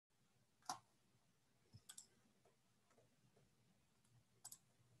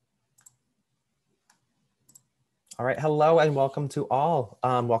All right, hello and welcome to all.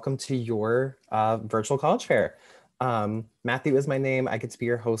 Welcome to your virtual college fair. Matthew is my name. I get to be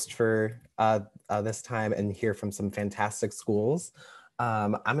your host for this time and hear from some fantastic schools.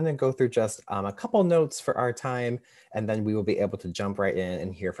 I'm going to go through just a couple notes for our time, and then we will be able to jump right in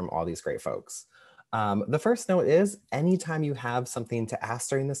and hear from all these great folks. The first note is anytime you have something to ask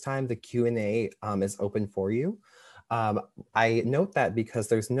during this time, the Q&A is open for you. Um, I note that because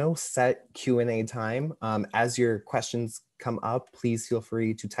there's no set Q&A time, as your questions come up, please feel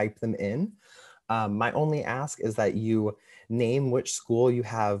free to type them in. My only ask is that you name which school you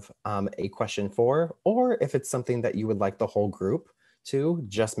have a question for, or if it's something that you would like the whole group to,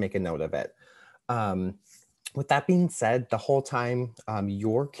 just make a note of it. With that being said, the whole time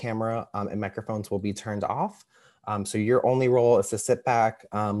your camera and microphones will be turned off. So your only role is to sit back,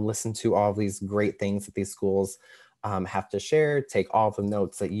 listen to all of these great things that these schools have to share, take all the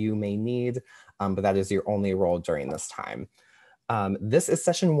notes that you may need, but that is your only role during this time. This is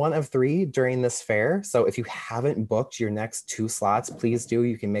session 1 of 3 during this fair. So if you haven't booked your next 2 slots, please do.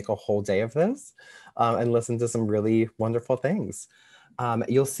 You can make a whole day of this and listen to some really wonderful things.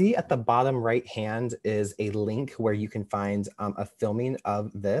 You'll see at the bottom right hand is a link where you can find a filming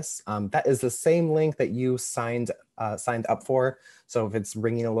of this. That is the same link that you signed up for. So if it's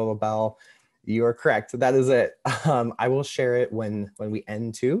ringing a little bell, you are correct. That is it. I will share it when we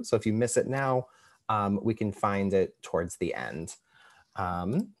end too. So if you miss it now, we can find it towards the end.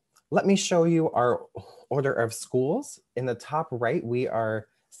 Let me show you our order of schools. In the top right, we are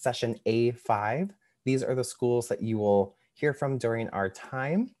session A5. These are the schools that you will hear from during our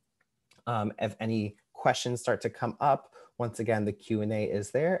time. If any questions start to come up, once again, the Q&A is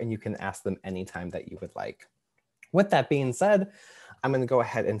there and you can ask them anytime that you would like. With that being said, I'm going to go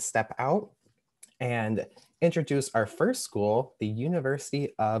ahead and step out and introduce our first school, the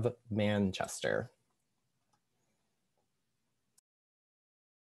University of Manchester.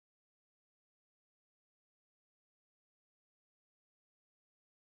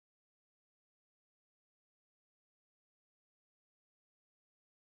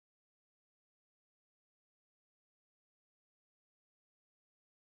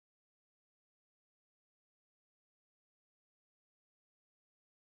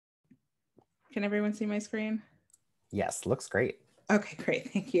 Can everyone see my screen? Yes, looks great. Okay,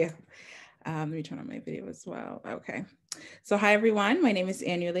 great. Thank you. Let me turn on my video as well. Okay. So hi, everyone. My name is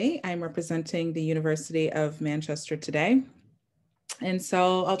Annually. I'm representing the University of Manchester today. And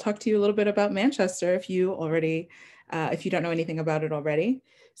so I'll talk to you a little bit about Manchester if you don't know anything about it already.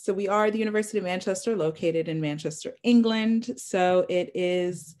 So we are the University of Manchester, located in Manchester, England. So it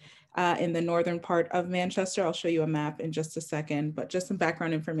is in the northern part of Manchester. I'll show you a map in just a second, but just some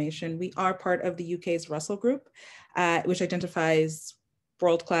background information. We are part of the UK's Russell Group, which identifies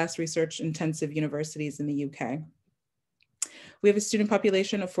world-class research-intensive universities in the UK. We have a student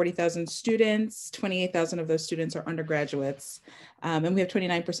population of 40,000 students. 28,000 of those students are undergraduates. And we have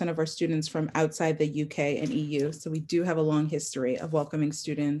 29% of our students from outside the UK and EU. So we do have a long history of welcoming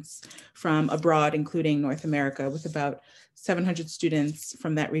students from abroad, including North America, with about 700 students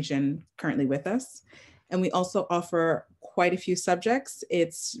from that region currently with us. And we also offer quite a few subjects.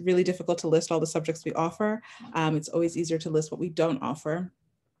 It's really difficult to list all the subjects we offer. It's always easier to list what we don't offer.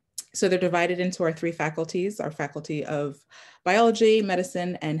 So they're divided into our 3 faculties, our faculty of biology,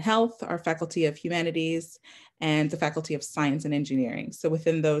 medicine, and health, our faculty of humanities, and the faculty of science and engineering. So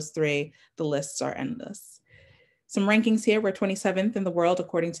within those 3, the lists are endless. Some rankings here, we're 27th in the world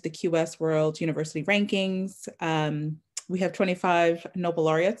according to the QS World University Rankings. We have 25 Nobel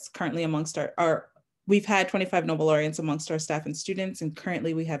laureates currently amongst we've had 25 Nobel laureates amongst our staff and students, and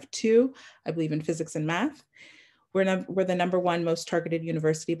currently we have 2, I believe, in physics and math. We're the #1 most targeted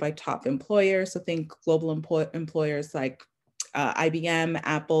university by top employers. So think global employers like IBM,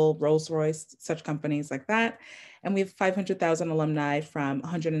 Apple, Rolls-Royce, such companies like that. And we have 500,000 alumni from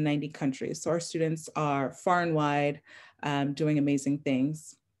 190 countries. So our students are far and wide doing amazing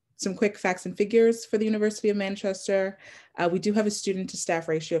things. Some quick facts and figures for the University of Manchester. We do have a student to staff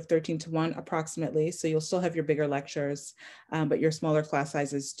ratio of 13:1 approximately. So you'll still have your bigger lectures, but your smaller class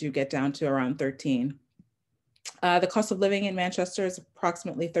sizes do get down to around 13. The cost of living in Manchester is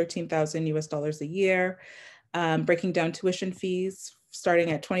approximately $13,000 US a year, breaking down tuition fees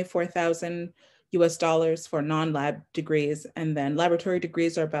starting at $24,000 US for non-lab degrees, and then laboratory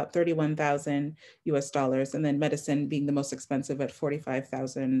degrees are about $31,000 US, and then medicine being the most expensive at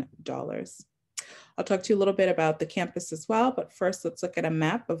 $45,000. I'll talk to you a little bit about the campus as well, but first let's look at a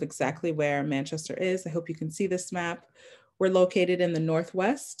map of exactly where Manchester is. I hope you can see this map. We're located in the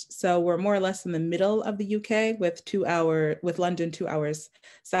Northwest, so we're more or less in the middle of the UK with London 2 hours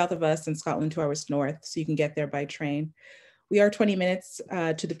south of us and Scotland 2 hours north, so you can get there by train. We are 20 minutes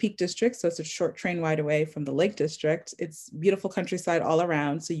to the Peak District, so it's a short train ride away from the Lake District. It's beautiful countryside all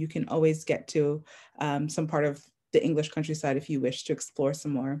around, so you can always get to some part of the English countryside if you wish to explore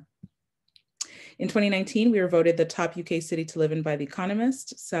some more. In 2019, we were voted the top UK city to live in by The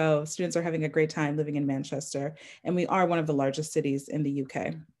Economist, so students are having a great time living in Manchester, and we are one of the largest cities in the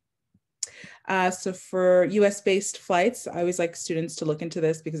UK. So for US-based flights, I always like students to look into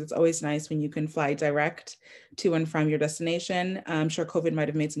this because it's always nice when you can fly direct to and from your destination. I'm sure COVID might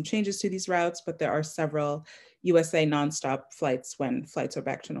have made some changes to these routes, but there are several USA nonstop flights when flights are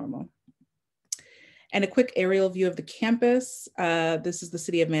back to normal. And a quick aerial view of the campus. This is the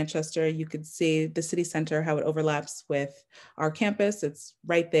city of Manchester. You could see the city center, how it overlaps with our campus. It's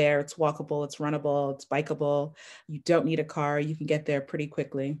right there, it's walkable, it's runnable, it's bikeable. You don't need a car, you can get there pretty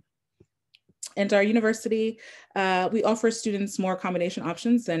quickly. And our university, we offer students more accommodation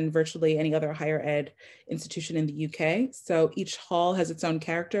options than virtually any other higher ed institution in the UK. So each hall has its own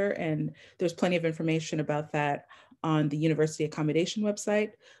character, and there's plenty of information about that on the university accommodation website,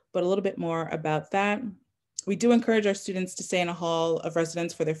 but a little bit more about that. We do encourage our students to stay in a hall of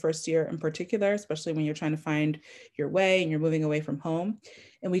residence for their first year in particular, especially when you're trying to find your way and you're moving away from home.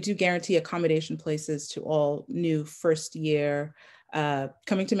 And we do guarantee accommodation places to all new first year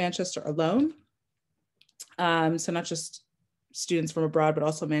coming to Manchester alone. So not just students from abroad, but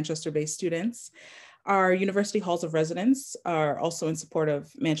also Manchester-based students. Our university halls of residence are also in support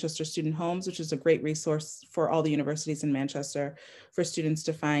of Manchester Student Homes, which is a great resource for all the universities in Manchester for students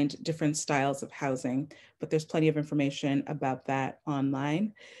to find different styles of housing, but there's plenty of information about that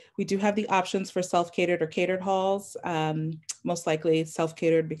online. We do have the options for self-catered or catered halls, most likely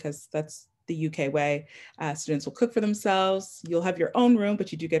self-catered because that's the UK way. Students will cook for themselves. You'll have your own room,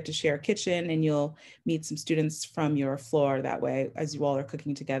 but you do get to share a kitchen, and you'll meet some students from your floor that way as you all are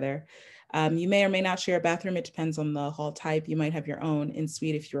cooking together. You may or may not share a bathroom. It depends on the hall type. You might have your own en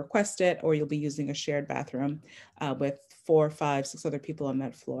suite if you request it, or you'll be using a shared bathroom with 4, 5, 6 other people on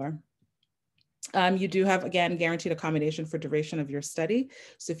that floor. You do have, again, guaranteed accommodation for duration of your study.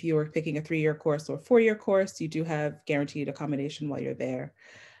 So if you are picking a 3-year course or a 4-year course, you do have guaranteed accommodation while you're there.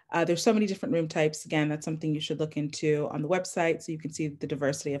 There's so many different room types. Again, that's something you should look into on the website so you can see the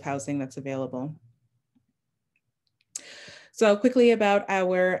diversity of housing that's available. So quickly about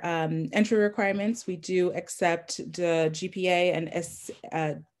our entry requirements, we do accept the GPA, and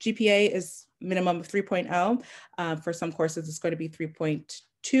GPA is minimum of 3.0. For some courses, it's going to be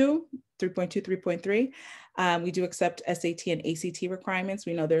 3.2, 3.3. We do accept SAT and ACT requirements.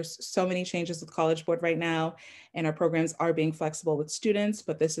 We know there's so many changes with College Board right now, and our programs are being flexible with students,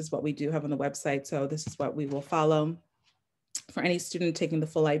 but this is what we do have on the website, so this is what we will follow. For any student taking the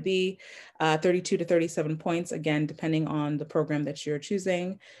full IB, 32 to 37 points, again, depending on the program that you're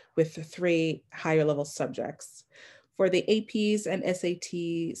choosing, with 3 higher level subjects. For the APs and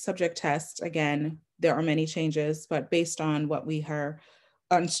SAT subject tests, again, there are many changes, but based on what we hear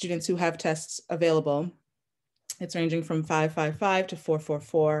on students who have tests available, it's ranging from 555 to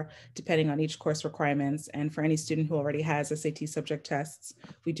 444, depending on each course requirements. And for any student who already has SAT subject tests,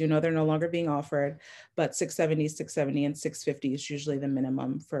 we do know they're no longer being offered, but 670, 670, and 650 is usually the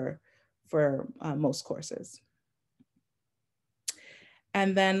minimum for most courses.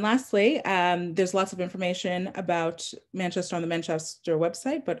 And then lastly, there's lots of information about Manchester on the Manchester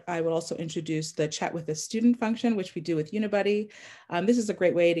website, but I will also introduce the chat with a student function, which we do with Unibuddy. This is a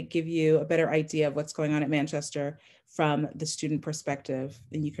great way to give you a better idea of what's going on at Manchester from the student perspective,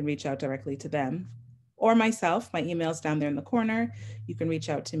 and you can reach out directly to them or myself. My email's down there in the corner. You can reach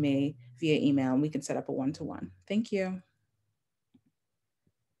out to me via email and we can set up a one-to-one. Thank you.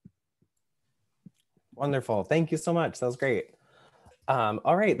 Wonderful. Thank you so much. That was great.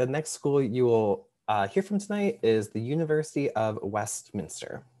 All right, the next school you will hear from tonight is the University of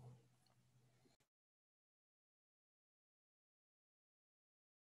Westminster.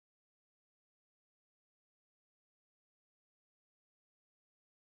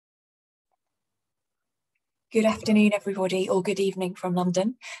 Good afternoon, everybody, or good evening from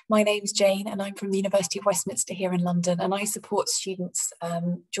London. My name's Jane and I'm from the University of Westminster here in London, and I support students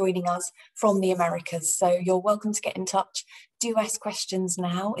joining us from the Americas. So you're welcome to get in touch. Do ask questions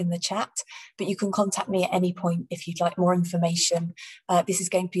now in the chat, but you can contact me at any point if you'd like more information. This is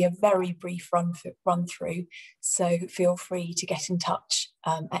going to be a very brief run through, so feel free to get in touch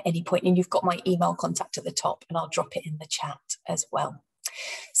at any point. And you've got my email contact at the top, and I'll drop it in the chat as well.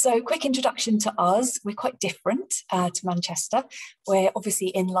 So quick introduction to us. We're quite different to Manchester. We're obviously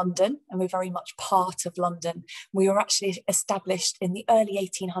in London and we're very much part of London. We were actually established in the early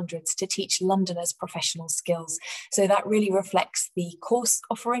 1800s to teach Londoners professional skills. So that really reflects the course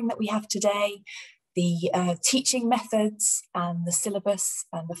offering that we have today, the teaching methods and the syllabus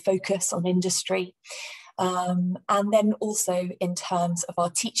and the focus on industry. And then also in terms of our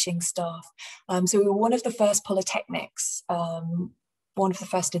teaching staff. So we were one of the first polytechnics, one of the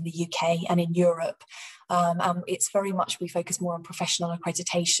first in the UK and in Europe. And it's very much, we focus more on professional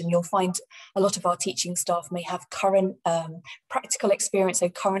accreditation. You'll find a lot of our teaching staff may have current practical experience, so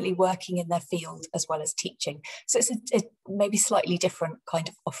currently working in their field as well as teaching. So it's a maybe slightly different kind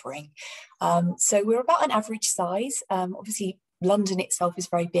of offering. So we're about an average size. Obviously, London itself is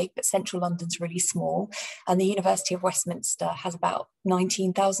very big, but central London's really small. And the University of Westminster has about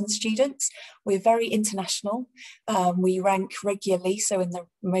 19,000 students. We're very international. We rank regularly. So in the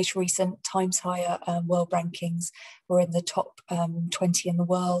most recent Times Higher world rankings, we're in the top 20 in the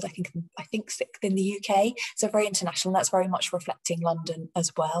world, I think 6th in the UK. So very international. That's very much reflecting London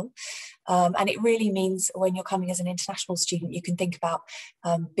as well. And it really means when you're coming as an international student, you can think about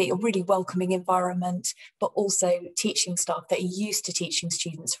being a really welcoming environment, but also teaching staff that are used to teaching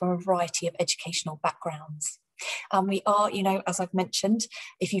students from a variety of educational backgrounds. And we are, you know, as I've mentioned,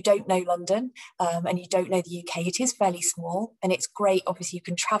 if you don't know London and you don't know the UK, it is fairly small and it's great. Obviously, you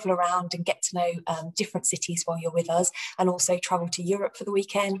can travel around and get to know different cities while you're with us, and also travel to Europe for the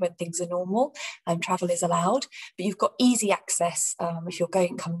weekend when things are normal and travel is allowed. But you've got easy access if you're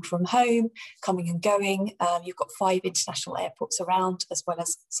coming from home, coming and going. You've got 5 international airports around, as well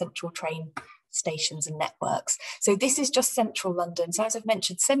as central train stations and networks. So this is just central London. So as I've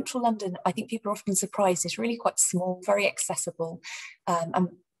mentioned, central London, I think people are often surprised, is really quite small, very accessible and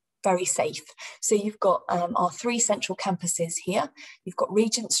very safe. So you've got our 3 central campuses here. You've got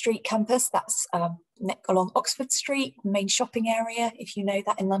Regent Street campus, that's along Oxford Street, main shopping area. If you know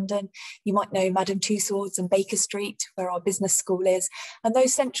that in London, you might know Madame Tussauds and Baker Street, where our business school is. And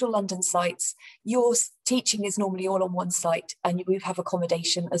those central London sites, your teaching is normally all on one site, and we have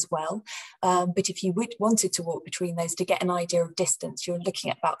accommodation as well. But if you wanted to walk between those to get an idea of distance, you're looking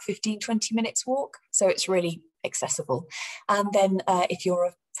at about 15-20 minutes walk. So it's really accessible. And then if you're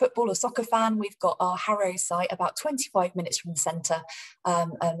a football or soccer fan, we've got our Harrow site about 25 minutes from the centre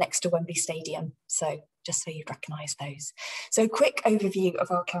next to Wembley Stadium. So just so you'd recognise those. So quick overview of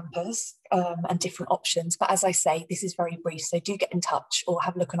our campus and different options. But as I say, this is very brief, so do get in touch or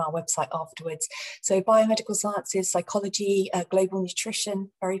have a look on our website afterwards. So biomedical sciences, psychology, global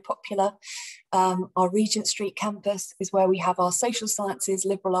nutrition, very popular. Our Regent Street campus is where we have our social sciences,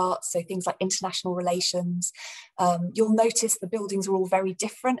 liberal arts, so things like international relations. You'll notice the buildings are all very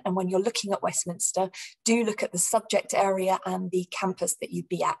different, and when you're looking at Westminster, do look at the subject area and the campus that you'd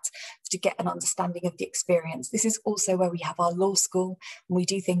be at to get an understanding of the experience. This is also where we have our law school, and we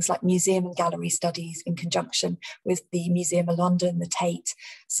do things like museum and gallery studies in conjunction with the Museum of London, the Tate.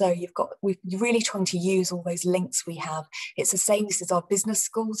 So we're really trying to use all those links we have. It's the same, this is our business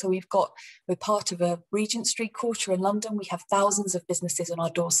school, so we're part of a Regent Street quarter in London. We have thousands of businesses on our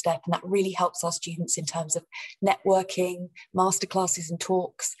doorstep, and that really helps our students in terms of networking, masterclasses and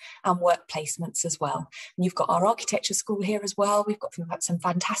talks, and work placements as well. And you've got our architecture school here as well. We've got some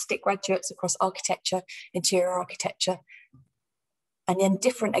fantastic graduates across architecture, interior architecture. And then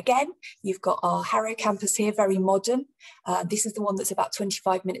different again, you've got our Harrow campus here, very modern. This is the one that's about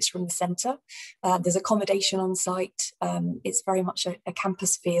 25 minutes from the centre. There's accommodation on site. It's very much a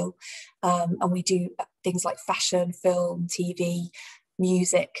campus feel. And we do things like fashion, film, TV,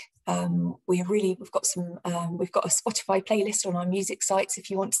 music. We've got a Spotify playlist on our music sites if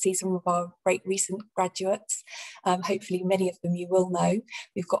you want to see some of our great recent graduates. Hopefully many of them you will know.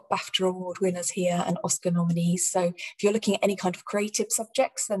 We've got BAFTA award winners here and Oscar nominees. So if you're looking at any kind of creative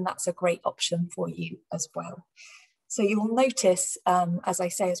subjects, then that's a great option for you as well. So you will notice, as I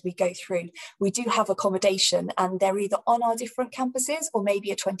say, as we go through, we do have accommodation, and they're either on our different campuses or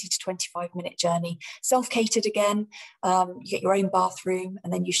maybe a 20 to 25 minute journey. Self-catered again, you get your own bathroom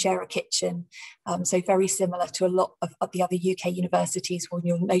and then you share a kitchen. So very similar to a lot of the other UK universities, where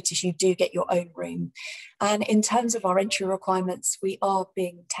you'll notice you do get your own room. And in terms of our entry requirements, we are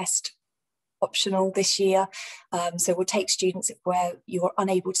being test optional this year. So we'll take students where you're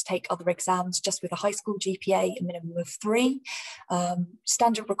unable to take other exams just with a high school GPA, a minimum of 3.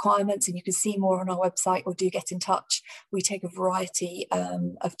 Standard requirements, and you can see more on our website or do get in touch. We take a variety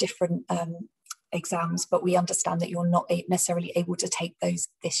of different exams, but we understand that you're not necessarily able to take those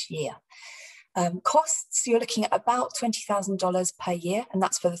this year. Costs, you're looking at about $20,000 per year, and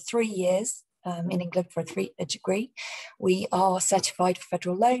that's for the 3 years. in England for a degree. We are certified for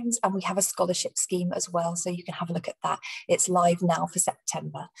federal loans, and we have a scholarship scheme as well, so you can have a look at that. It's live now for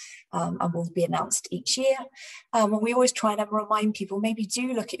September, and will be announced each year. And we always try and remind people, maybe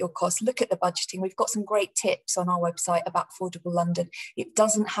do look at your costs, look at the budgeting. We've got some great tips on our website about affordable London. It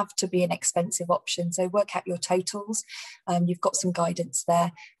doesn't have to be an expensive option, so work out your totals. You've got some guidance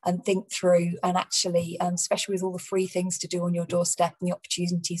there, and think through, and actually, especially with all the free things to do on your doorstep and the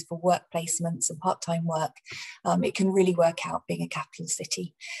opportunities for work placements and part-time work, it can really work out being a capital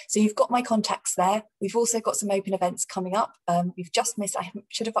city. So you've got my contacts there. We've also got some open events coming up. We've just missed, I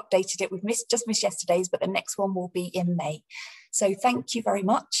should have updated it, just missed yesterday's, but the next one will be in May. So thank you very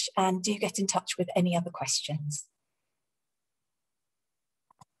much, and do get in touch with any other questions.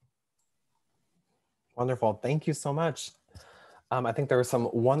 Wonderful, thank you so much. I think there were some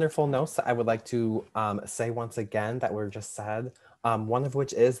wonderful notes that I would like to say once again that were just said. One of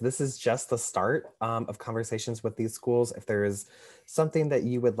which is, this is just the start of conversations with these schools. If there is something that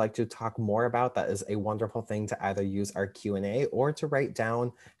you would like to talk more about, that is a wonderful thing to either use our Q&A or to write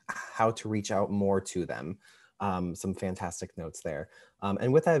down how to reach out more to them. Some fantastic notes there.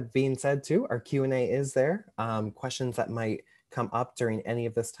 And with that being said too, our Q&A is there. Questions that might come up during any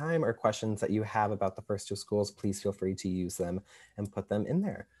of this time, or questions that you have about the first two schools, please feel free to use them and put them in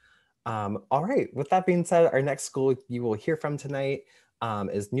there. All right, with that being said, our next school you will hear from tonight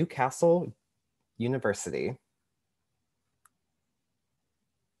is Newcastle University.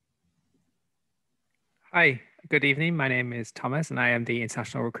 Hi, good evening. My name is Thomas, and I am the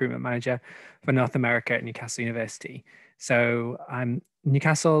International Recruitment Manager for North America at Newcastle University. So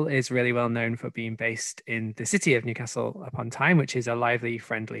Newcastle is really well known for being based in the city of Newcastle upon Tyne, which is a lively,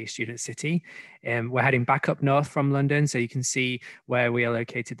 friendly student city. We're heading back up north from London, so you can see where we are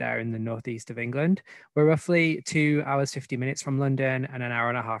located there in the northeast of England. We're roughly 2 hours, 50 minutes from London and an hour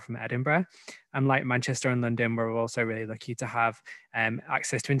and a half from Edinburgh. And like Manchester and London, we're also really lucky to have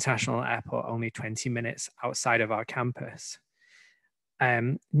access to international airport only 20 minutes outside of our campus.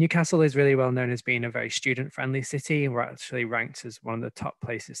 Newcastle is really well known as being a very student-friendly city. We're actually ranked as one of the top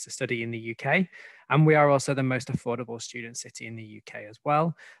places to study in the UK. And we are also the most affordable student city in the UK as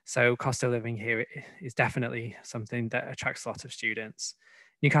well. So cost of living here is definitely something that attracts a lot of students.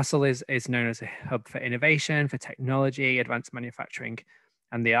 Newcastle is known as a hub for innovation, for technology, advanced manufacturing,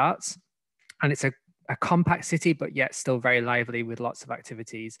 and the arts. And it's a compact city, but yet still very lively with lots of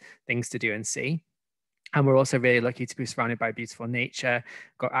activities, things to do and see. And we're also really lucky to be surrounded by beautiful nature,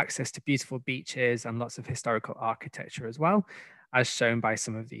 got access to beautiful beaches and lots of historical architecture as well, as shown by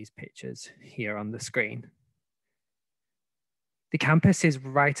some of these pictures here on the screen. The campus is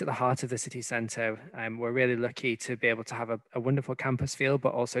right at the heart of the city centre. We're really lucky to be able to have a wonderful campus feel,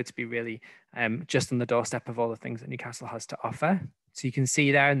 but also to be really just on the doorstep of all the things that Newcastle has to offer. So you can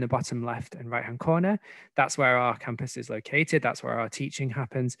see there in the bottom left and right hand corner, that's where our campus is located. That's where our teaching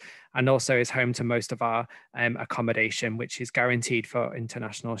happens, and also is home to most of our accommodation, which is guaranteed for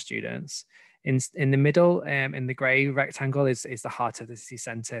international students. In the middle, in the grey rectangle is the heart of the city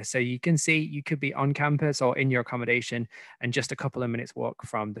centre. So you can see you could be on campus or in your accommodation and just a couple of minutes walk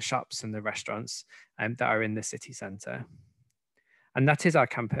from the shops and the restaurants that are in the city centre. And that is our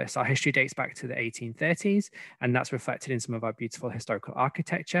campus. Our history dates back to the 1830s, and that's reflected in some of our beautiful historical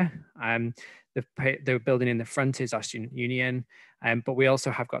architecture. The building in the front is our student union, but we also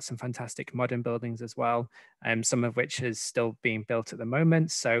have got some fantastic modern buildings as well, some of which is still being built at the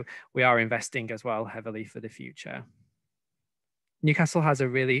moment. So we are investing as well heavily for the future. Newcastle has a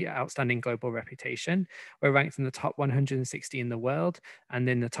really outstanding global reputation. We're ranked in the top 160 in the world and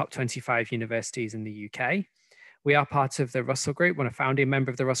in the top 25 universities in the UK. We are part of the Russell Group, one a founding member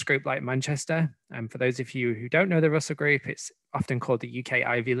of the Russell Group like Manchester. And for those of you who don't know the Russell Group, it's often called the UK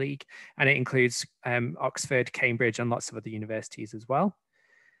Ivy League, and it includes Oxford, Cambridge, and lots of other universities as well.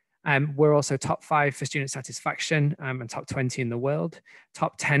 We're also top 5 for student satisfaction and top 20 in the world,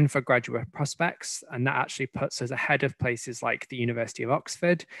 top 10 for graduate prospects. And that actually puts us ahead of places like the University of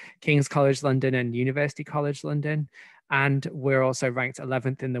Oxford, King's College London, and University College London. And we're also ranked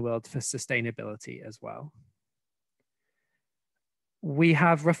 11th in the world for sustainability as well. We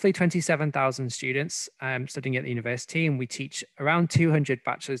have roughly 27,000 students studying at the university, and we teach around 200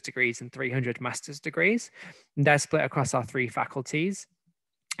 bachelor's degrees and 300 master's degrees. And they're split across our 3 faculties.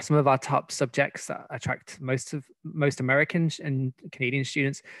 Some of our top subjects that attract most American and Canadian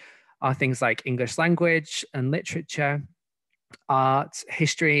students are things like English language and literature, art,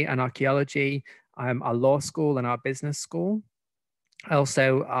 history and archaeology, our law school and our business school.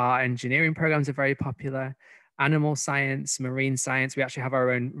 Also, our engineering programs are very popular. Animal science, marine science. We actually have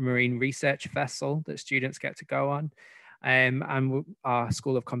our own marine research vessel that students get to go on. and our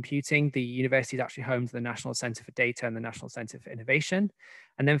School of Computing. The university is actually home to the National Centre for Data and the National Centre for Innovation.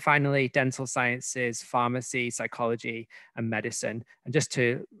 And then finally, dental sciences, pharmacy, psychology, and medicine. And just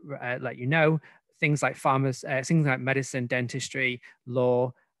to let you know, things like medicine, dentistry,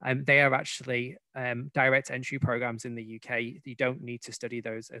 law, they are actually direct entry programs in the UK. You don't need to study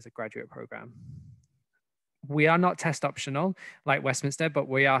those as a graduate program. We are not test optional like Westminster, but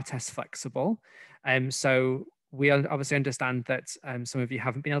we are test flexible. So we obviously understand that some of you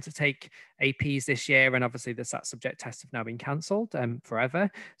haven't been able to take APs this year, and obviously the SAT subject tests have now been cancelled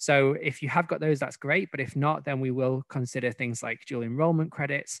forever. So if you have got those, that's great. But if not, then we will consider things like dual enrollment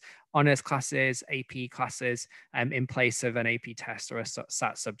credits, honours classes, AP classes in place of an AP test or a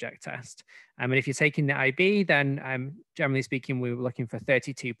SAT subject test. And if you're taking the IB, then generally speaking, we were looking for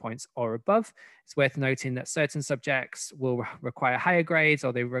 32 points or above. It's worth noting that certain subjects will require higher grades,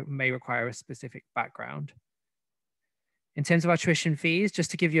 or they may require a specific background. In terms of our tuition fees,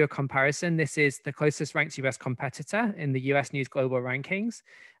 just to give you a comparison, this is the closest ranked US competitor in the US News Global Rankings.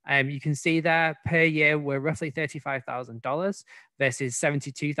 You can see there per year, we're roughly $35,000 versus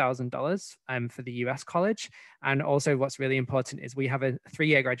 $72,000 for the US college. And also what's really important is we have a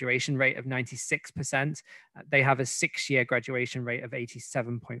 3-year graduation rate of 96%. They have a 6-year graduation rate of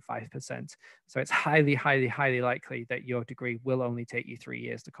 87.5%. So it's highly, highly, highly likely that your degree will only take you 3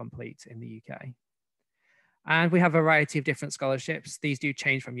 years to complete in the UK. And we have a variety of different scholarships. These do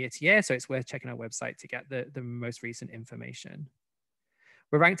change from year to year, so it's worth checking our website to get the most recent information.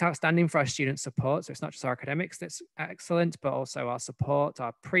 We're ranked outstanding for our student support, so it's not just our academics that's excellent, but also our support,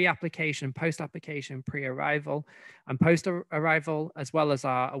 our pre-application, post-application, pre-arrival, and post-arrival, as well as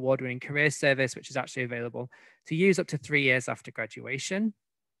our award-winning career service, which is actually available to use up to 3 years after graduation.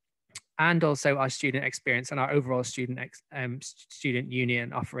 And also our student experience and our overall student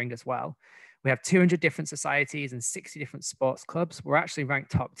union offering as well. We have 200 different societies and 60 different sports clubs. We're actually ranked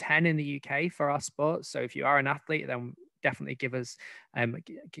top 10 in the UK for our sports. So if you are an athlete, then definitely give us,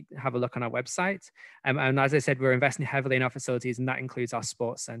 have a look on our website. And as I said, we're investing heavily in our facilities, and that includes our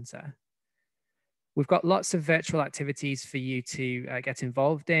sports centre. We've got lots of virtual activities for you to get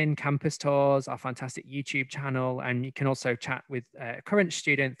involved in, campus tours, our fantastic YouTube channel, and you can also chat with a current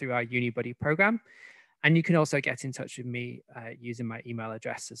student through our UniBuddy program. And you can also get in touch with me using my email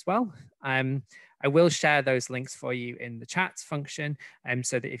address as well. I will share those links for you in the chat function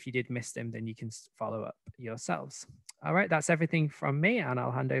so that if you did miss them, then you can follow up yourselves. All right, that's everything from me, and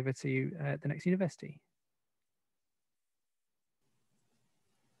I'll hand over to the next university.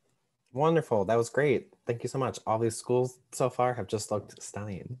 Wonderful, that was great. Thank you so much. All these schools so far have just looked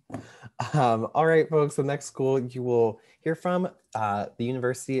stunning. All right, folks, the next school you will hear from the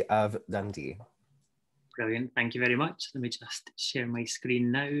University of Dundee. Brilliant, thank you very much. Let me just share my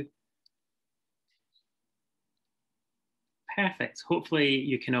screen now. Perfect, hopefully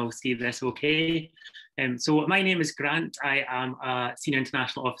you can all see this okay. So my name is Grant. I am a Senior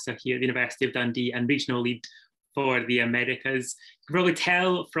International Officer here at the University of Dundee and Regional Lead for the Americas. You can probably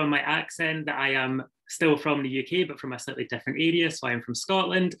tell from my accent that I am still from the UK, but from a slightly different area. So I'm from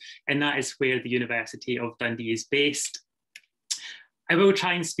Scotland, and that is where the University of Dundee is based. I will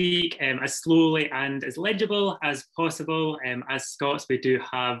try and speak as slowly and as legible as possible. As Scots, we do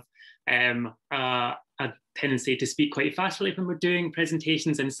have a tendency to speak quite fastly when we're doing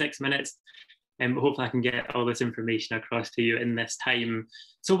presentations in 6 minutes. But hopefully I can get all this information across to you in this time.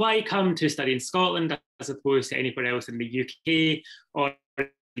 So why come to study in Scotland as opposed to anywhere else in the UK or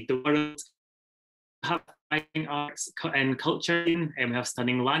the world? We have fine arts and culture, and we have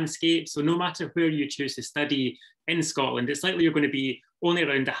stunning landscapes. So no matter where you choose to study in Scotland, it's likely you're going to be only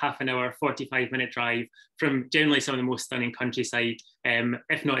around a half an hour, 45-minute drive from generally some of the most stunning countryside,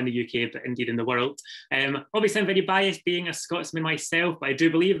 if not in the UK, but indeed in the world. Obviously, I'm very biased being a Scotsman myself, but I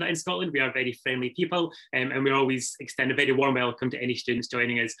do believe that in Scotland we are very friendly people, and we always extend a very warm welcome to any students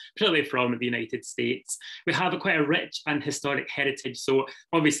joining us, particularly from the United States. We have quite a rich and historic heritage, so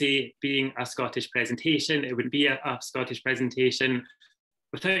obviously being a Scottish presentation, it would be a Scottish presentation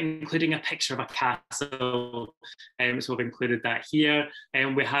without including a picture of a castle, so we've included that here.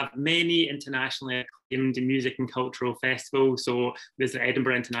 And we have many internationally acclaimed music and cultural festivals. So there's the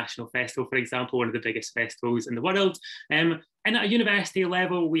Edinburgh International Festival, for example, one of the biggest festivals in the world. And at a university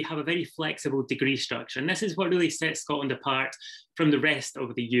level, we have a very flexible degree structure. And this is what really sets Scotland apart from the rest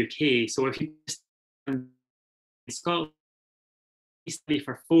of the UK. So if you study in Scotland, you study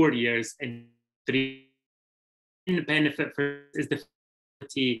for 4 years and 3 benefit for is the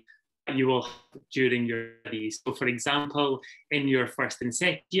you will have during your studies. So for example, in your first and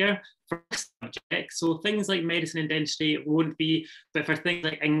second year, for subjects, so things like medicine and dentistry won't be, but for things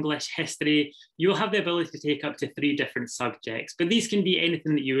like English, history, you'll have the ability to take up to 3 different subjects. But these can be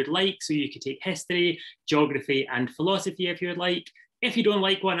anything that you would like. So you could take history, geography, and philosophy if you would like. If you don't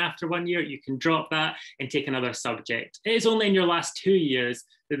like one after 1 year, you can drop that and take another subject. It is only in your last 2 years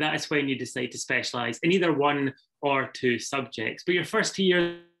that is when you decide to specialise in either 1 or 2 subjects. But your first 2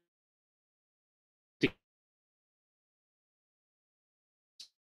 years,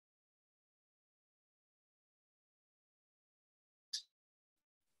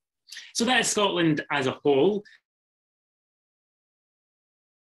 so that is Scotland as a whole.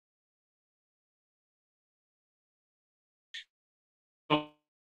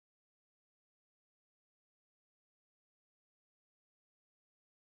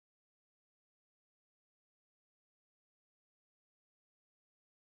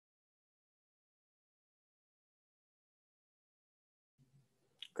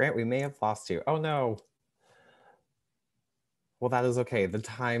 Grant, we may have lost you. Oh no. Well, that is okay. The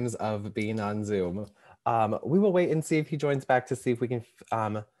times of being on Zoom. We will wait and see if he joins back to see if we can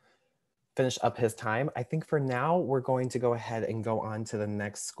finish up his time. I think for now, we're going to go ahead and go on to the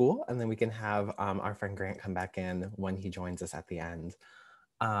next school, and then we can have our friend Grant come back in when he joins us at the end.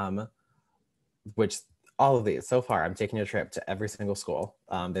 Which all of these, so far, I'm taking a trip to every single school.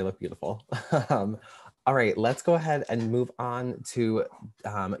 They look beautiful. All right, let's go ahead and move on to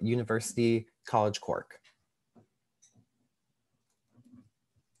University College Cork.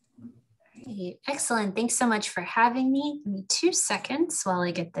 Great. Excellent. Thanks so much for having me. Give me 2 seconds while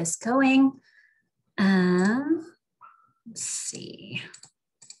I get this going. Let's see.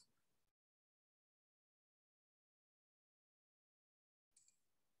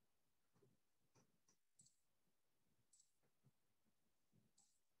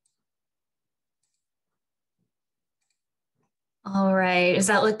 All right. Does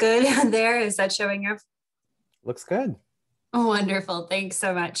that look good there? Is that showing up? Looks good. Oh, wonderful. Thanks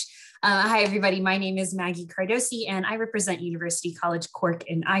so much. Hi, everybody. My name is Maggie Cardosi, and I represent University College Cork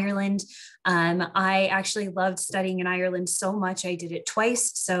in Ireland. I actually loved studying in Ireland so much. I did it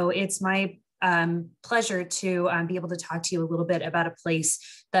twice. So it's my pleasure to be able to talk to you a little bit about a place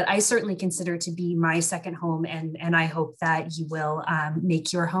that I certainly consider to be my second home, and I hope that you will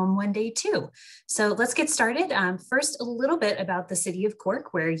make your home one day too. So let's get started. First, a little bit about the city of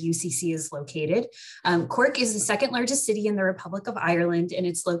Cork, where UCC is located. Cork is the second largest city in the Republic of Ireland, and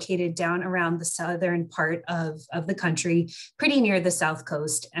it's located down around the southern part of the country, pretty near the south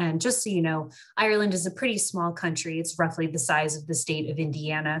coast. And just so you know, Ireland is a pretty small country. It's roughly the size of the state of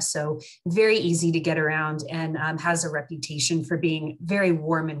Indiana, so very easy to get around, and has a reputation for being very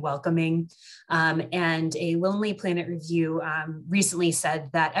warm and welcoming. And a Lonely Planet review recently said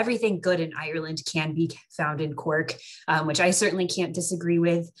that everything good in Ireland can be found in Cork, which I certainly can't disagree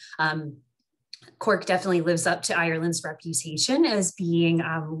with. Cork definitely lives up to Ireland's reputation as being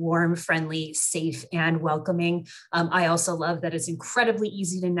warm, friendly, safe, and welcoming. I also love that it's incredibly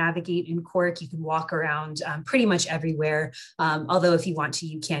easy to navigate in Cork. You can walk around pretty much everywhere, although if you want to,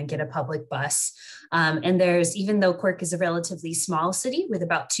 you can get a public bus. And there's, even though Cork is a relatively small city with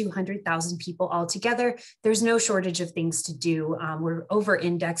about 200,000 people altogether, there's no shortage of things to do. We're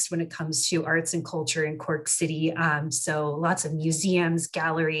over-indexed when it comes to arts and culture in Cork City. So lots of museums,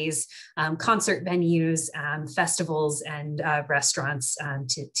 galleries, concert venues, festivals, and restaurants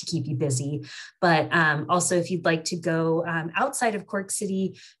to keep you busy. But also, if you'd like to go outside of Cork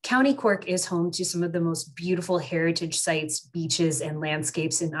City, County Cork is home to some of the most beautiful heritage sites, beaches, and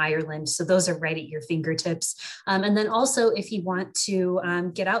landscapes in Ireland. So those are right at your fingertips. And then also, if you want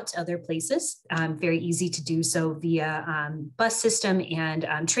to get out to other places, very easy to do so via bus system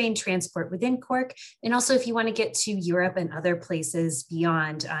and train transport within Cork. And also, if you want to get to Europe and other places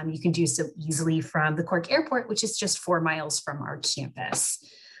beyond, you can do so easily from the Cork Airport, which is just 4 miles from our campus.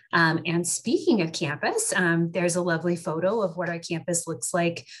 And speaking of campus, there's a lovely photo of what our campus looks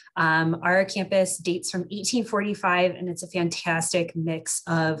like. Our campus dates from 1845, and it's a fantastic mix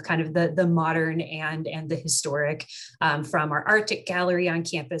of kind of the modern and the historic, from our Arctic Gallery on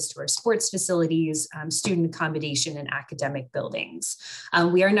campus to our sports facilities, student accommodation, and academic buildings.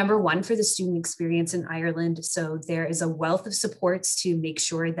 We are #1 for the student experience in Ireland, so there is a wealth of supports to make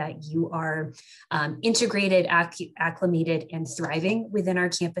sure that you are integrated, acclimated, and thriving within our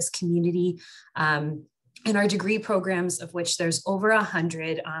campus community. And our degree programs, of which there's over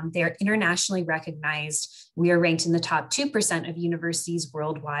 100, they're internationally recognized. We are ranked in the top 2% of universities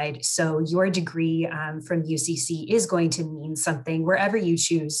worldwide. So your degree from UCC is going to mean something wherever you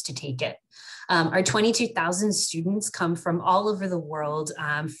choose to take it. Our 22,000 students come from all over the world,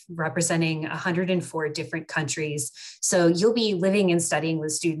 representing 104 different countries. So you'll be living and studying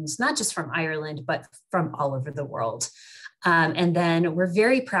with students, not just from Ireland, but from all over the world. And then we're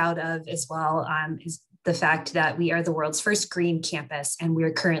very proud of as well is the fact that we are the world's first green campus, and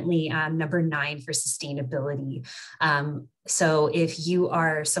we're currently number 9 for sustainability. So if you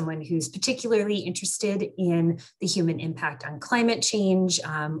are someone who's particularly interested in the human impact on climate change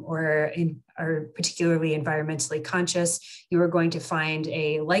or are particularly environmentally conscious, you are going to find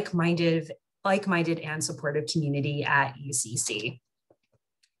a like-minded and supportive community at UCC.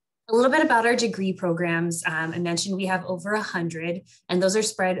 A little bit about our degree programs. I mentioned we have over 100, and those are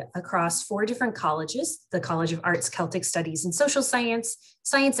spread across 4 different colleges: the College of Arts, Celtic Studies and Social Science,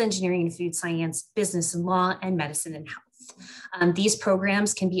 Science, Engineering and Food Science, Business and Law, and Medicine and Health. These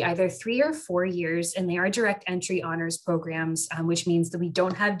programs can be either 3 or 4 years, and they are direct entry honors programs, which means that we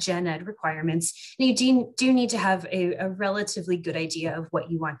don't have gen ed requirements. And you do need to have a relatively good idea of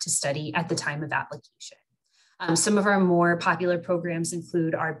what you want to study at the time of application. Some of our more popular programs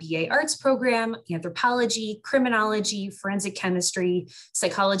include our BA Arts program, anthropology, criminology, forensic chemistry,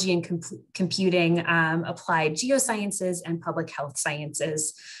 psychology and computing, applied geosciences, and public health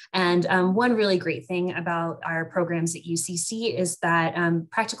sciences. And one really great thing about our programs at UCC is that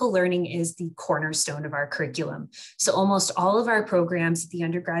practical learning is the cornerstone of our curriculum. So almost all of our programs at the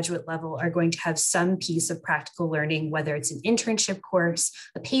undergraduate level are going to have some piece of practical learning, whether it's an internship course,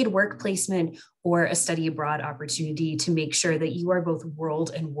 a paid work placement, or a study abroad opportunity, to make sure that you are both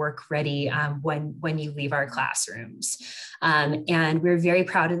world and work ready when you leave our classrooms. And we're very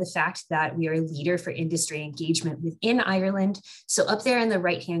proud of the fact that we are a leader for industry engagement within Ireland. So up there in the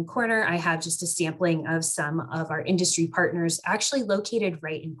right-hand corner, I have just a sampling of some of our industry partners actually located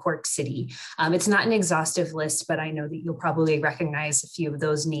right in Cork City. It's not an exhaustive list, but I know that you'll probably recognize a few of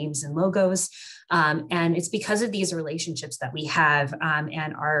those names and logos. And it's because of these relationships that we have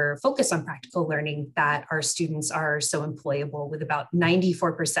and our focus on practical learning that our students are so employable, with about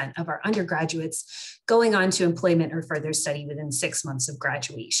 94% of our undergraduates going on to employment or further study within 6 months of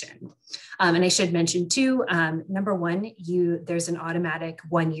graduation. And I should mention too, number one, there's an automatic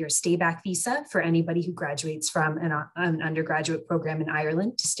 1-year stay back visa for anybody who graduates from an undergraduate program in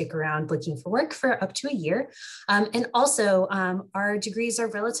Ireland to stick around looking for work for up to a year. And also our degrees are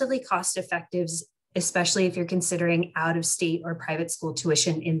relatively cost effective, especially if you're considering out-of-state or private school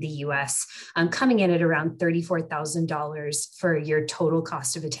tuition in the US, coming in at around $34,000 for your total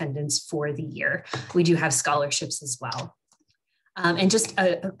cost of attendance for the year. We do have scholarships as well. And just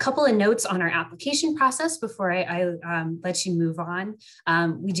a couple of notes on our application process before I let you move on.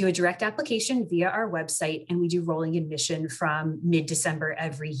 We do a direct application via our website, and we do rolling admission from mid-December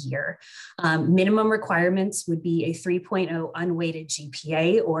every year. Minimum requirements would be a 3.0 unweighted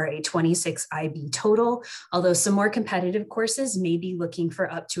GPA or a 26 IB total, although some more competitive courses may be looking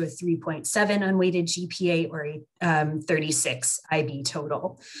for up to a 3.7 unweighted GPA or a 36 IB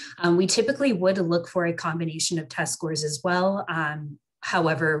total. We typically would look for a combination of test scores as well.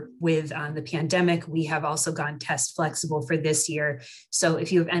 However, with the pandemic, we have also gone test flexible for this year. So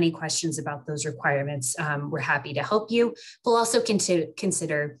if you have any questions about those requirements, we're happy to help you. We'll also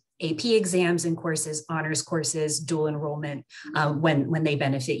consider AP exams and courses, honors courses, dual enrollment when they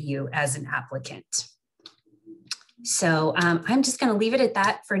benefit you as an applicant. So I'm just going to leave it at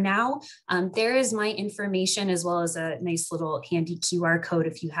that for now. There is my information, as well as a nice little handy QR code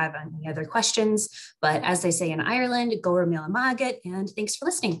if you have any other questions. But as they say in Ireland, Goir Mila Magat, and thanks for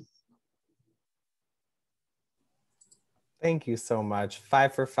listening. Thank you so much.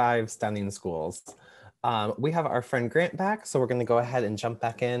 5 for 5 stunning schools. We have our friend Grant back, so we're going to go ahead and jump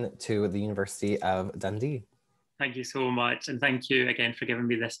back in to the University of Dundee. Thank you so much. And thank you again for giving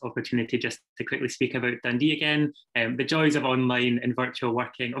me this opportunity just to quickly speak about Dundee again. The joys of online and virtual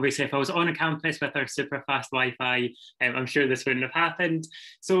working. Obviously, if I was on a campus with our super fast Wi-Fi, I'm sure this wouldn't have happened.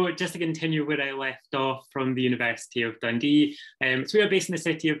 So just to continue where I left off from the University of Dundee. So we are based in the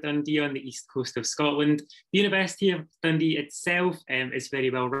city of Dundee on the east coast of Scotland. The University of Dundee itself is very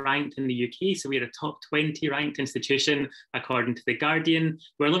well ranked in the UK. So we're a top 20 ranked institution, according to The Guardian.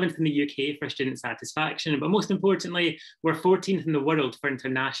 We're 11th in the UK for student satisfaction, but most importantly, we're 14th in the world for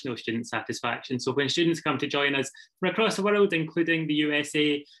international student satisfaction. So when students come to join us from across the world, including the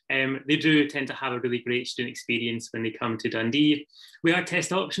USA, they do tend to have a really great student experience when they come to Dundee. We are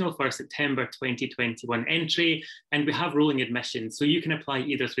test optional for September 2021 entry, and we have rolling admissions. So you can apply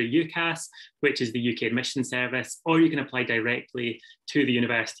either through WACAC, which is the UK admission service, or you can apply directly to the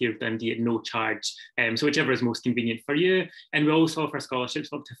University of Dundee at no charge. So whichever is most convenient for you. And we also offer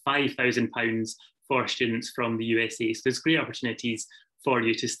scholarships up to £5,000 for students from the USA. So there's great opportunities for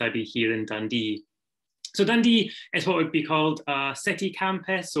you to study here in Dundee. So Dundee is what would be called a city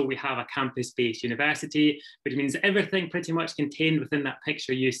campus. So we have a campus-based university, which means everything pretty much contained within that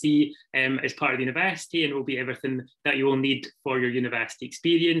picture you see is part of the university, and will be everything that you will need for your university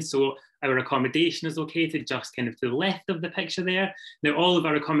experience. So our accommodation is located just kind of to the left of the picture there. Now, all of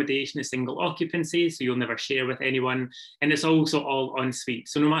our accommodation is single occupancy, so you'll never share with anyone. And it's also all en suite.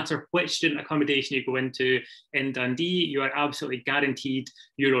 So no matter which student accommodation you go into in Dundee, you are absolutely guaranteed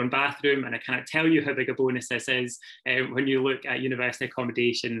your own bathroom. And I cannot tell you how big a bonus this is when you look at university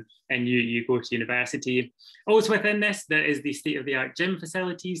accommodation and you go to university. Also within this, there is the state-of-the-art gym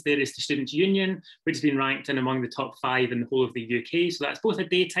facilities. There is the Students' Union, which has been ranked in among the top 5 in the whole of the UK. So that's both a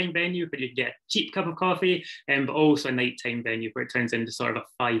daytime venue where you can get a cheap cup of coffee, but also a nighttime venue where it turns into sort of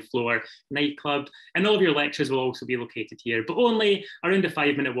a 5-floor nightclub. And all of your lectures will also be located here, but only around a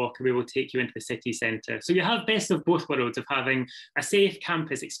 5-minute walk away will take you into the city centre. So you have best of both worlds of having a safe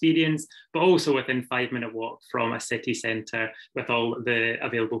campus experience, but also within 5-minute walk from a city centre with all the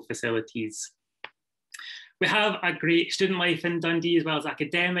available facilities. We have a great student life in Dundee as well as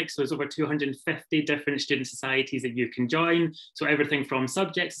academics. So there's over 250 different student societies that you can join. So everything from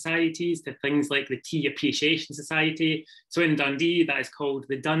subject societies to things like the Tea Appreciation Society. So in Dundee, that is called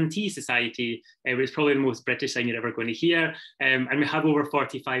the Dundee Society, which is probably the most British thing you're ever going to hear. And we have over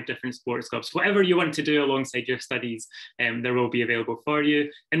 45 different sports clubs. Whatever you want to do alongside your studies, there will be available for you.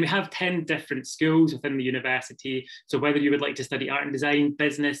 And we have 10 different schools within the university. So whether you would like to study art and design,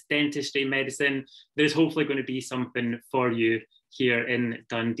 business, dentistry, medicine, there's hopefully going to be something for you here in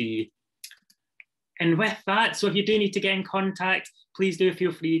Dundee. And with that, so if you do need to get in contact, please do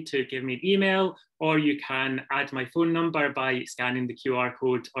feel free to give me an email, or you can add my phone number by scanning the QR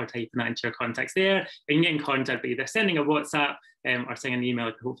code or typing that into your contacts there. And you can get in contact by either sending a WhatsApp or sending an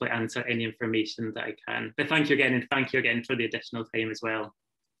email to hopefully answer any information that I can. But thank you again, and thank you again for the additional time as well.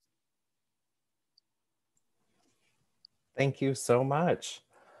 Thank you so much.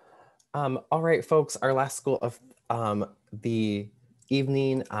 All right, folks, our last school of the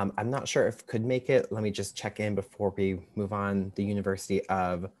evening, I'm not sure if could make it. Let me just check in before we move on. The University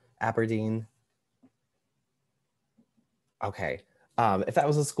of Aberdeen. Okay, if that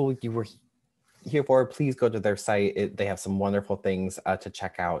was a school you were here for, please go to their site. They have some wonderful things to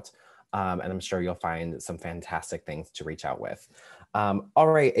check out, and I'm sure you'll find some fantastic things to reach out with. All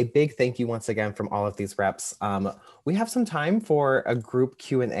right, a big thank you once again from all of these reps. We have some time for a group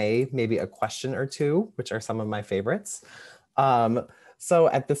Q&A, maybe a question or two, which are some of my favorites. So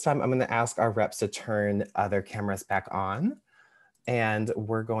at this time, I'm going to ask our reps to turn their cameras back on, and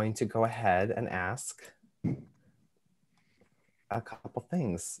we're going to go ahead and ask a couple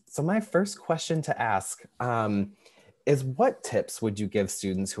things. So my first question to ask is, what tips would you give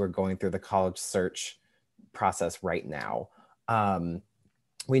students who are going through the college search process right now?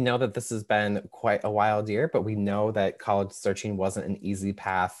 We know that this has been quite a wild year, but we know that college searching wasn't an easy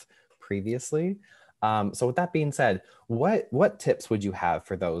path previously. So with that being said, what tips would you have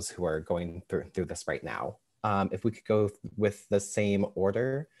for those who are going through this right now? If we could go with the same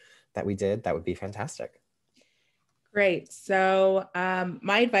order that we did, that would be fantastic. Great. So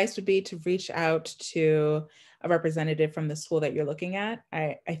my advice would be to reach out to a representative from the school that you're looking at.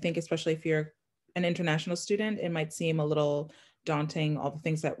 I think especially if you're an international student, it might seem a little daunting, all the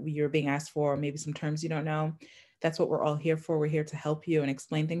things that you're being asked for, maybe some terms you don't know. That's what we're all here for. We're here to help you and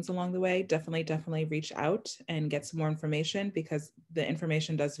explain things along the way. Definitely reach out and get some more information, because the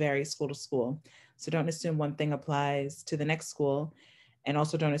information does vary school to school. So don't assume one thing applies to the next school, and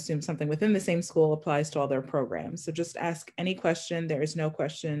also don't assume something within the same school applies to all their programs. So just ask any question. There is no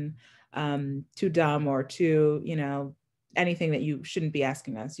question too dumb or too, anything that you shouldn't be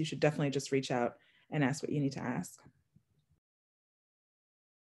asking us. You should definitely just reach out and ask what you need to ask.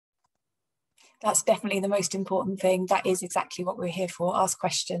 That's definitely the most important thing. That is exactly what we're here for. Ask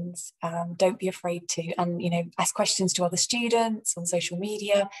questions. Don't be afraid to. And, ask questions to other students on social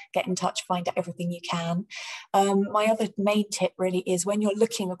media, get in touch, find out everything you can. My other main tip really is, when you're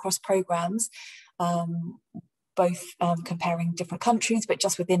looking across programs, both comparing different countries, but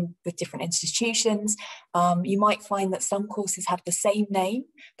just with different institutions, you might find that some courses have the same name,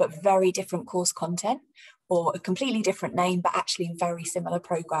 but very different course content, or a completely different name, but actually very similar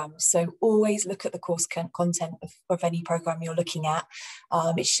programs. So always look at the course content of any program you're looking at.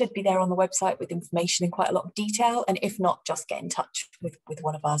 It should be there on the website with information in quite a lot of detail. And if not, just get in touch with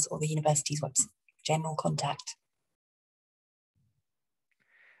one of us or the university's website, general contact.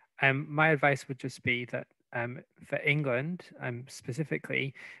 My advice would just be that for England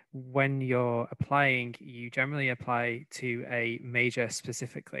specifically, when you're applying, you generally apply to a major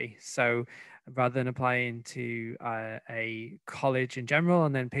specifically. So rather than applying to a college in general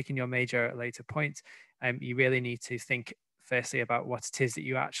and then picking your major at a later point, you really need to think firstly about what it is that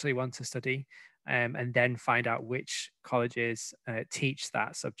you actually want to study, and then find out which colleges teach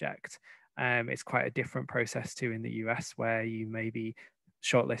that subject. It's quite a different process to in the US, where you maybe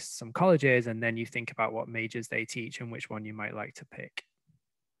shortlist some colleges and then you think about what majors they teach and which one you might like to pick.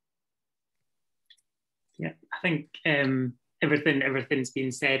 Yeah, I think everything's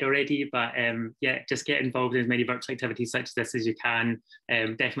been said already, but yeah, just get involved in as many virtual activities such as this as you can.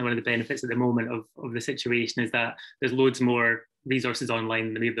 Definitely one of the benefits at the moment of the situation is that there's loads more resources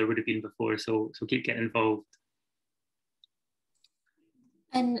online than maybe there would have been before, so keep getting involved.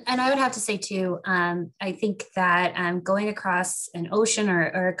 And I would have to say too, I think that going across an ocean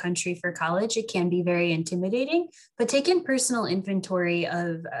or a country for college, it can be very intimidating, but taking personal inventory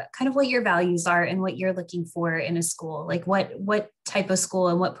of kind of what your values are and what you're looking for in a school, like what type of school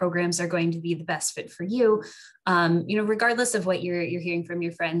and what programs are going to be the best fit for you, you know, regardless of what you're hearing from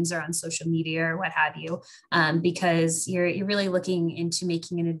your friends or on social media or what have you, because you're really looking into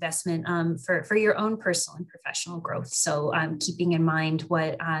making an investment for your own personal and professional growth. So keeping in mind what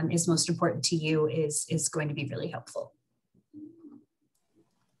is most important to you is going to be really helpful.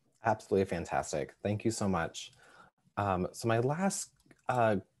 Absolutely fantastic. Thank you so much. So my last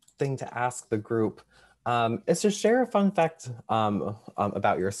thing to ask the group is to share a fun fact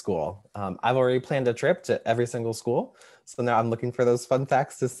about your school. I've already planned a trip to every single school, so now I'm looking for those fun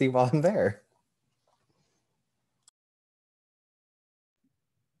facts to see while I'm there.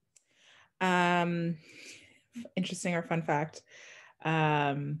 Interesting or fun fact.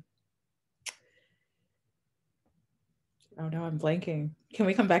 Oh no, I'm blanking. Can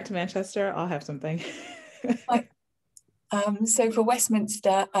we come back to Manchester? I'll have something. So for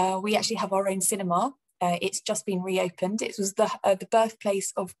Westminster, we actually have our own cinema. It's just been reopened. It was the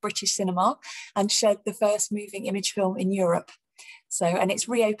birthplace of British cinema and showed the first moving image film in Europe. So, and it's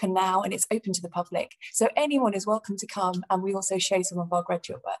reopened now and it's open to the public. So anyone is welcome to come, and we also show some of our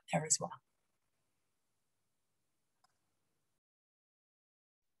graduate work there as well.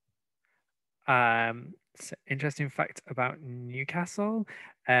 So interesting fact about Newcastle.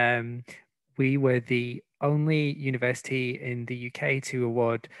 We were the only university in the UK to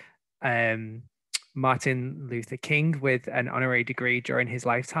award Martin Luther King with an honorary degree during his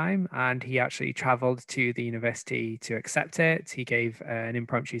lifetime, and he actually traveled to the university to accept it. He gave an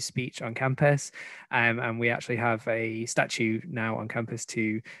impromptu speech on campus, and we actually have a statue now on campus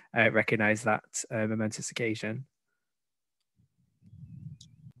to recognize that momentous occasion.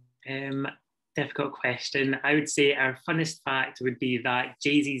 Difficult question. I would say our funnest fact would be that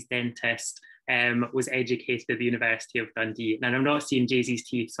Jay-Z's dentist was educated at the University of Dundee. Now, I'm not seeing Jay-Z's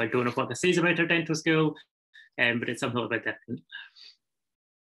teeth, so I don't know what this says about our dental school, but it's something a little bit different.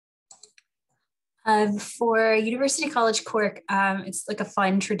 For University College Cork, it's like a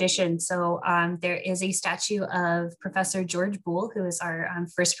fun tradition. So there is a statue of Professor George Boole, who is our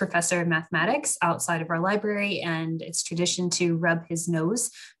first professor of mathematics outside of our library, and it's tradition to rub his nose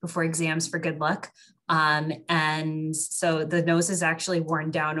before exams for good luck. And so the nose is actually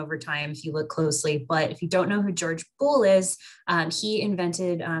worn down over time if you look closely. But if you don't know who George Boole is, he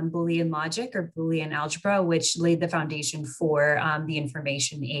invented Boolean logic or Boolean algebra, which laid the foundation for the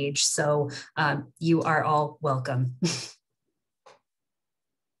information age. So you are all welcome.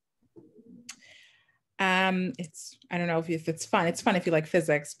 I don't know if it's fun. It's fun if you like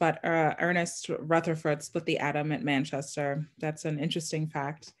physics, but Ernest Rutherford split the atom at Manchester. That's an interesting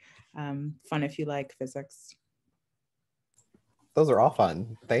fact. Fun if you like physics. Those are all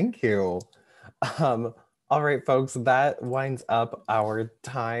fun. Thank you. All right, folks, that winds up our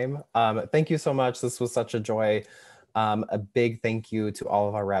time. Thank you so much. This was such a joy. A big thank you to all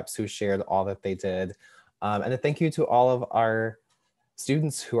of our reps who shared all that they did. And a thank you to all of our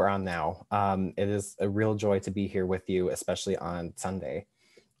students who are on now. It is a real joy to be here with you, especially on Sunday.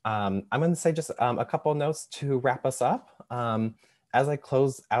 I'm going to say just a couple notes to wrap us up. As I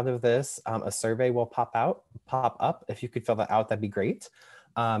close out of this, a survey will pop up. If you could fill that out, that'd be great.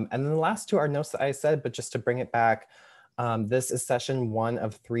 And then the last two are notes that I said, but just to bring it back, this is session 1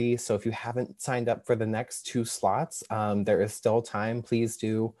 of 3. So if you haven't signed up for the next 2 slots, there is still time. Please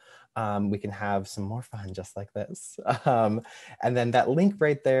do. We can have some more fun just like this. And then that link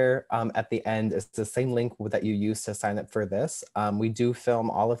right there at the end is the same link that you used to sign up for this. We do film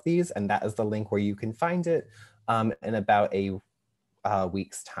all of these, and that is the link where you can find it in about a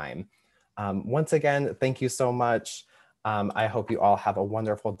week's time. Once again, thank you so much. I hope you all have a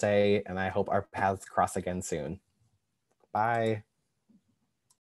wonderful day, and I hope our paths cross again soon. Bye.